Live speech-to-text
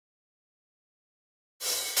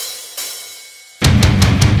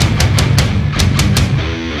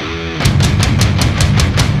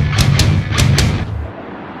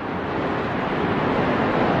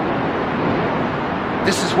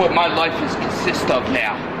what my life is consist of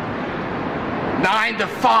now. 9 to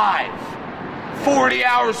 5, 40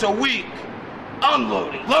 hours a week,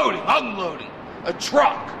 unloading, loading, unloading a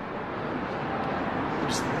truck. It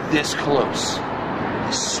was this close, I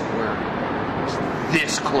swear, it was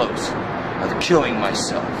this close of killing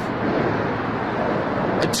myself.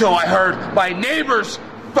 Until I heard my neighbor's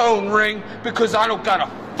phone ring because I don't got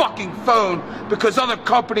a fucking phone because other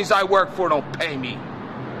companies I work for don't pay me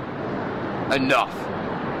enough.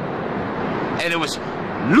 And it was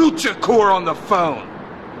Luchacore on the phone.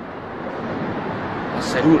 I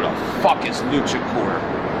said, who the fuck is Luchacore?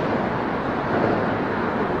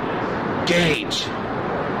 Gage,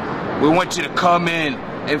 we want you to come in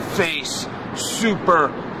and face Super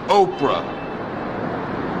Oprah.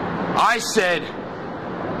 I said,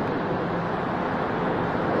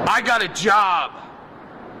 I got a job.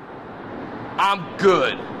 I'm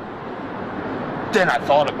good. Then I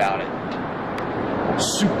thought about it.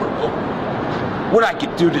 Super Oprah. What I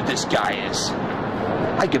could do to this guy is,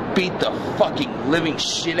 I could beat the fucking living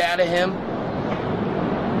shit out of him,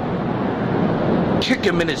 kick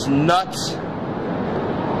him in his nuts,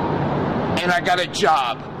 and I got a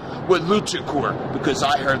job with Luchacore because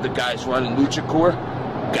I heard the guys running Luchacore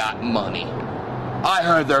got money. I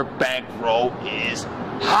heard their bankroll is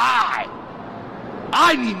high.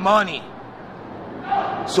 I need money.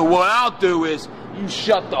 So what I'll do is, you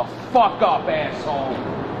shut the fuck up, asshole.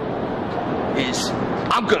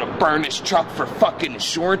 I'm gonna burn this truck for fucking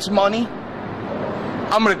insurance money.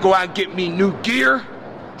 I'm gonna go out and get me new gear,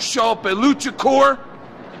 show up at Luchacore,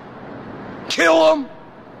 kill him,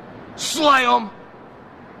 slay him,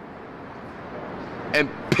 and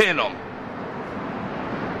pin him.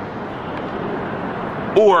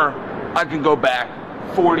 Or I can go back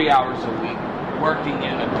 40 hours a week working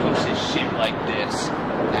in a piece of shit like this.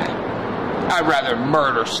 I'd rather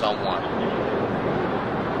murder someone.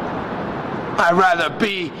 I'd rather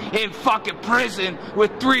be in fucking prison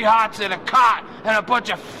with 3 hots and a cot and a bunch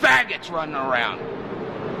of faggots running around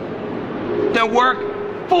than work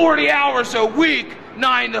 40 hours a week,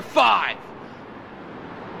 9 to 5.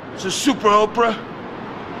 So Super Oprah,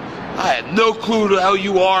 I had no clue who the hell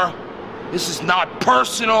you are. This is not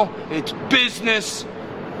personal, it's business.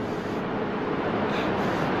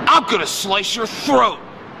 I'm gonna slice your throat.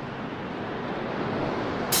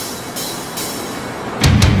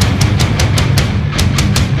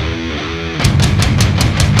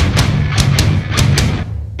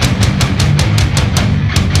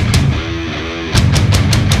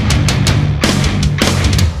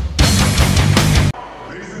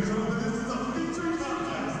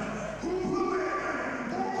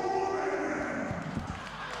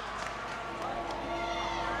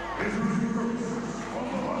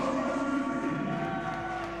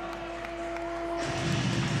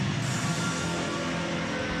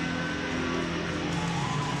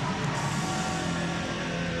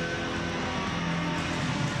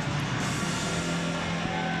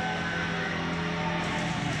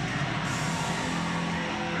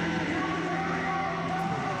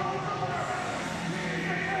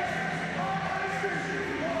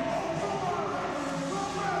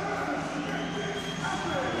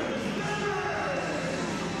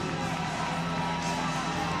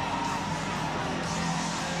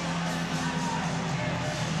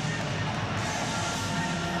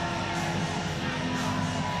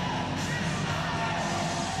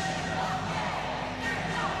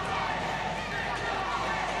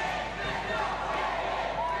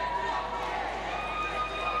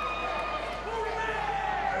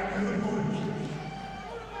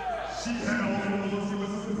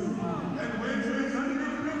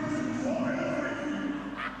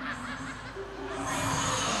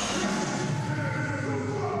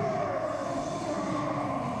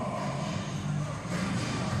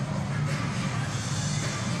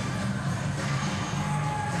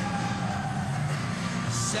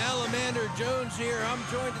 Salamander Jones here. I'm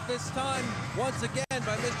joined at this time once again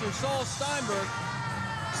by Mr. Saul Steinberg.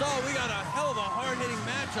 Saul, we got a hell of a hard-hitting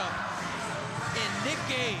matchup in Nick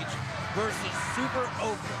Gage versus Super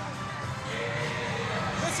Oprah.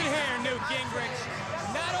 Listen here, Newt Gingrich.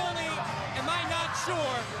 Not only am I not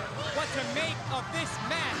sure what to make of this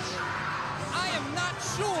match, I am not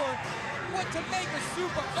sure what to make of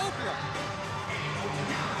Super Oprah.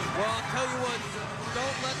 Well, I'll tell you what,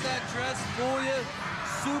 don't let that dress fool you.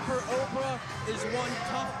 Super Oprah is one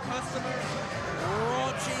tough customer,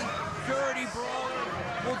 raunchy, dirty brawler,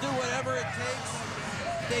 will do whatever it takes.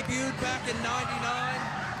 Debuted back in '99.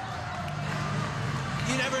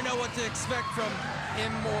 You never know what to expect from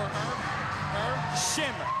him or her.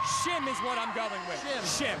 Shim. Shim is what I'm going with. Shim.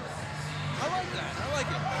 Shim. I like that. I like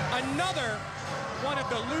it. Another one of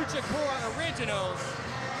the Luchacore originals,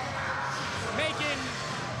 making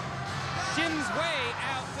Jim's way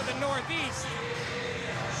out to the northeast.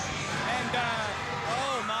 And,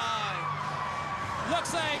 oh my.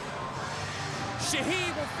 Looks like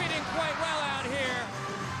Shahid will fit in quite well out here.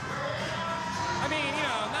 I mean, you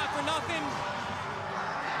know, not for nothing.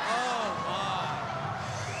 Oh my.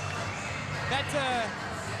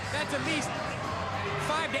 That's at least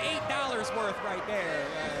 $5 to $8 worth right there,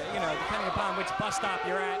 you know, depending upon which bus stop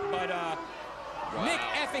you're at. But wow. Nick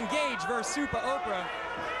effing Gage versus Super Oprah.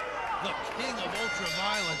 The king of ultra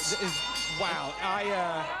violence. Wow.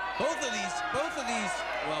 Both of these,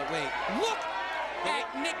 well, wait. Look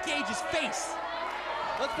at Nick Gage's face.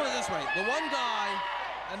 Let's put it this way. The one guy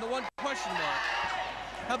and the one question mark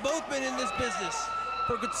have both been in this business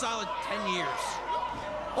for a good solid 10 years.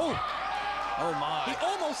 Oh. Oh my. He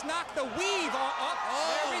almost knocked the weave up.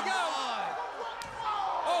 Oh, there we go. My.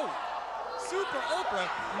 Oh, Super Oprah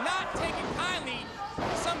not taking kindly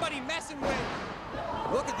to somebody messing with.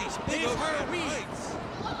 Look at these big overhead weights.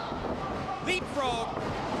 Leapfrog.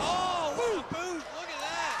 Oh, what a boost. Look at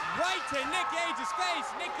that. Right to Nick Gage's face.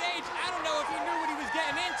 Nick Gage, I don't know if he knew what he was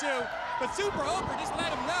getting into, but Super Oprah just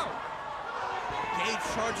let him know. Gage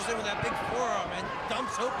charges in with that big forearm and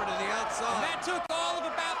dumps Oprah to the outside. And that took all of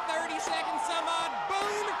about 30 seconds, some odd.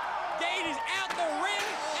 Boom! Gage is out the ring,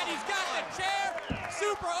 and he's got the chair.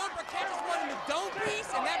 Super Oprah catches one in the dome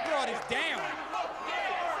piece, and that brought us down.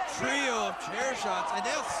 Trio of chair shots, and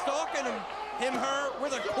now stalking her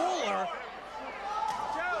with a cooler.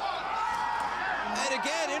 And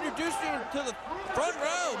again, introducing him to the front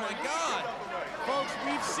row, my God. Folks,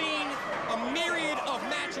 we've seen a myriad of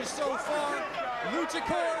matches so far.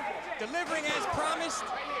 Luchacore delivering as promised.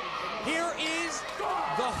 Here is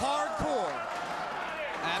the hardcore.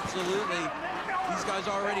 Absolutely. These guys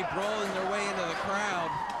already brawling their way into the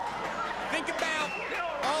crowd. Think about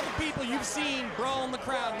all the people you've seen brawl in the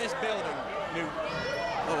crowd in this building, Newt.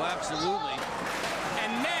 Oh, absolutely.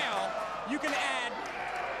 And now you can add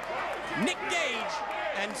Nick Gage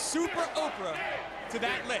and Super Oprah to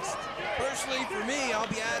that list. Personally, for me, I'll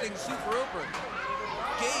be adding Super Oprah.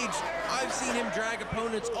 Gage, I've seen him drag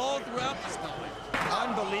opponents all throughout this time.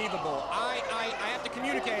 Unbelievable. I have to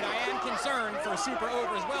communicate. I am concerned for Super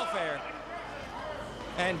Oprah's welfare.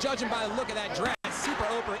 And judging by the look of that dress, Super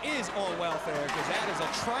Oprah is on welfare, because that is a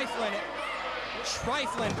trifling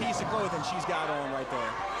piece of clothing she's got on right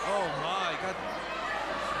there. Oh my, got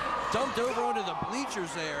dumped over onto the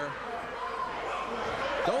bleachers there.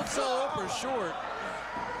 Don't sell Oprah short.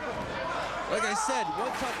 Like I said,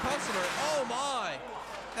 one tough customer. Oh my,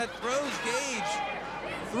 that throws Gage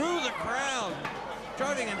through the crowd,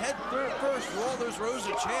 driving him head first through all those rows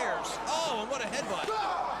of chairs. Oh, and what a headbutt.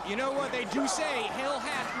 You know what they do say, hell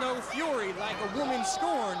hath no fury like a woman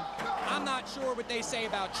scorned. I'm not sure what they say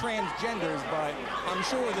about transgenders, but I'm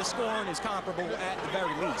sure the scorn is comparable at the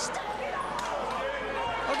very least.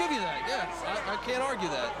 I'll give you that, yes. I can't argue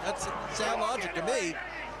that. That's sound logic to me.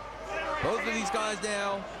 Both of these guys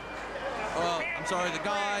now, I'm sorry, the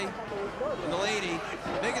guy and the lady,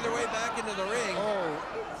 making their way back into the ring. Oh.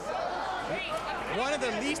 One of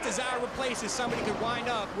the least desirable places somebody could wind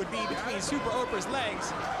up would be between Super Oprah's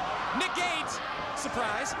legs. Nick Gage,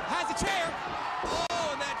 surprise, has a chair. Oh,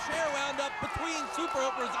 and that chair wound up between Super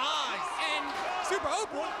Oprah's eyes. And Super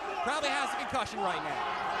Oprah probably has a concussion right now.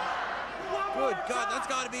 Good God, that's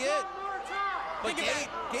got to be it. But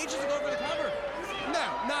Gage isn't going for the cover. No,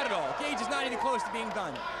 not at all. Gage is not even close to being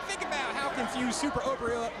done. Think about how confused Super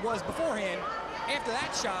Oprah was beforehand. After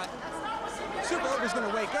that shot, Super Oprah's going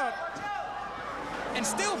to wake up and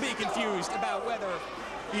still be confused about whether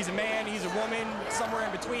he's a man, he's a woman, somewhere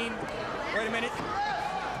in between. Wait a minute.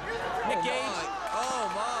 Nick Gage. Oh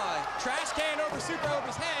my. Trash can over Super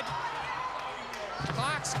Oprah's head.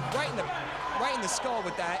 Clocks right in the skull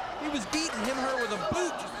with that. He was beating her with a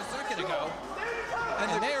boot just a second ago.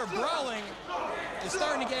 And they are brawling. It's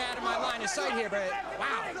starting to get out of my line of sight here, but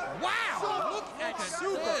wow. Look at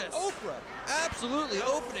Super Oprah. Absolutely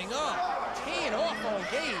opening up. Teeing off on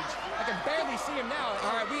Gage. I can barely see him now.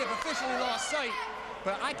 All right, we have officially lost sight,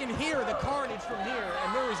 but I can hear the carnage from here,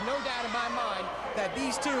 and there is no doubt in my mind that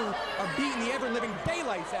these two are beating the ever-living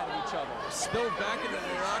daylights out of each other. Spilled back into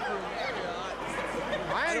the locker room.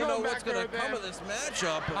 I don't know what's going to come of this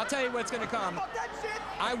matchup. I'll tell you what's going to come.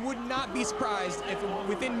 I would not be surprised if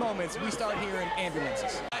within moments we start hearing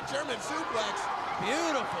ambulances. That German suplex,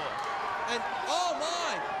 beautiful. And oh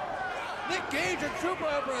my, Nick Gage and Super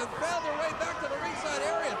Oprah have found their way back to the ringside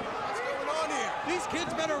area. What's going on here? These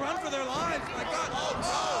kids better run for their lives. My God, oh,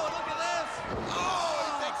 look at this. Oh,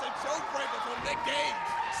 he takes a choke breaker from Nick Gage.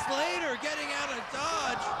 Slater getting out of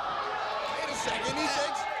dodge. Wait a second. He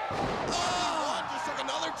thinks, just took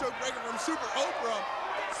another choke breaker from Super Oprah.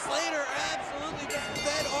 Slater absolutely just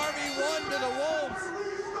fed RV1 to the Wolves.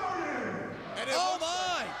 And it Oh looks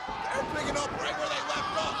my! like they're picking up right where they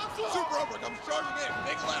left off. Super Oprah comes charging in.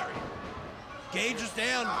 Big Larry. Gage is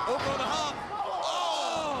down. Oprah on the hop.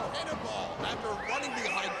 Oh! Cannonball after running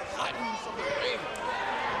behind Buttons of the ring.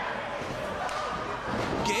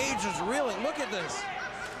 Gage is reeling. Look at this.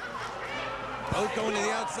 Both going to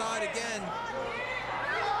the outside again.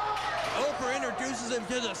 Oprah introduces him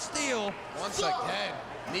to the steel. Once again,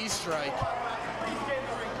 knee strike.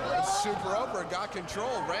 Super Oprah got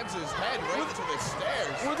control, rams his head right into the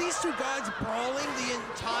stairs. Were these two guys brawling the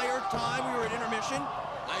entire time we were at intermission?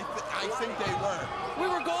 I think they were. We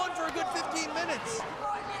were gone for a good 15 minutes.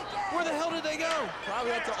 Where the hell did they go?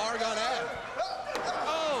 Probably up to Argonne Ave.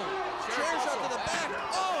 Oh, chair shot to the back.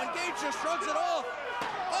 Oh, and Gage just shrugs it off.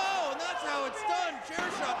 Oh, and that's how it's done. Chair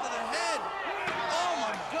shot to the head. Oh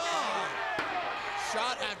my God.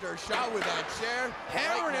 Shot after shot with that chair.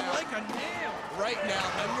 Hammering him like a nail. Right now,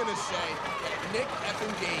 I'm going to say that Nick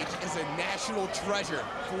effing Gage is a national treasure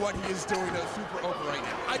for what he is doing to Super Oprah right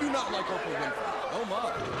now. I do not like Oprah Winfrey. Oh my.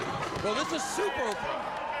 Well, this is Super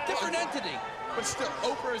Oprah. Different entity. But still,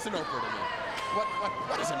 Oprah is an Oprah to me.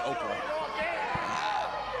 What is an Oprah?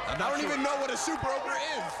 I don't even know what a Super Oprah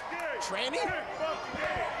is. Tranny?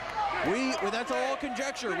 That's all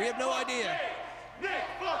conjecture. We have no idea.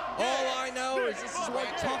 All I know is this is one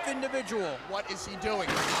tough individual. What is he doing?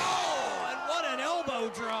 Oh, and what an elbow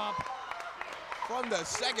drop. From the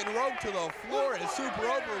second rope to the floor as Super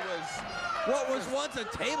Oprah was... What was once a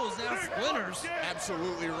table's now splinters.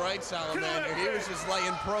 Absolutely right, Salaman. He was just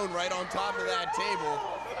laying prone right on top of that table.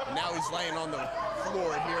 And now he's laying on the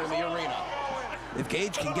floor here in the arena. If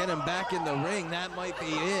Gage can get him back in the ring, that might be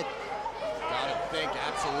it. Gotta think,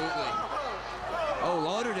 absolutely. Oh,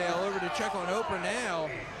 Lauderdale over to check on Oprah now.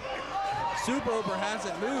 Super Oprah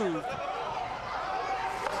hasn't moved.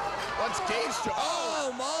 What's Gage to...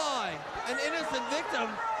 Oh my! An innocent victim.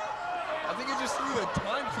 I think he just threw the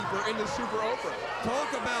timekeeper into Super Oprah.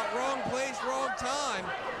 Talk about wrong place, wrong time.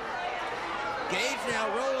 Gage now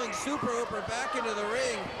rolling Super Oprah back into the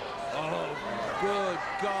ring. Oh, good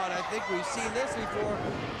God, I think we've seen this before.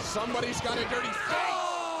 Somebody's got a dirty face.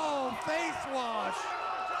 Oh, face wash.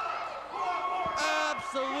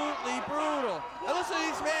 Absolutely brutal. And listen to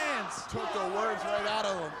these fans. Took the words right out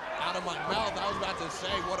of my mouth. I was about to say,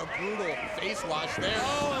 what a brutal face wash there.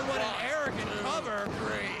 Oh, and what an arrogant cover.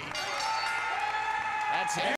 Great. That's it.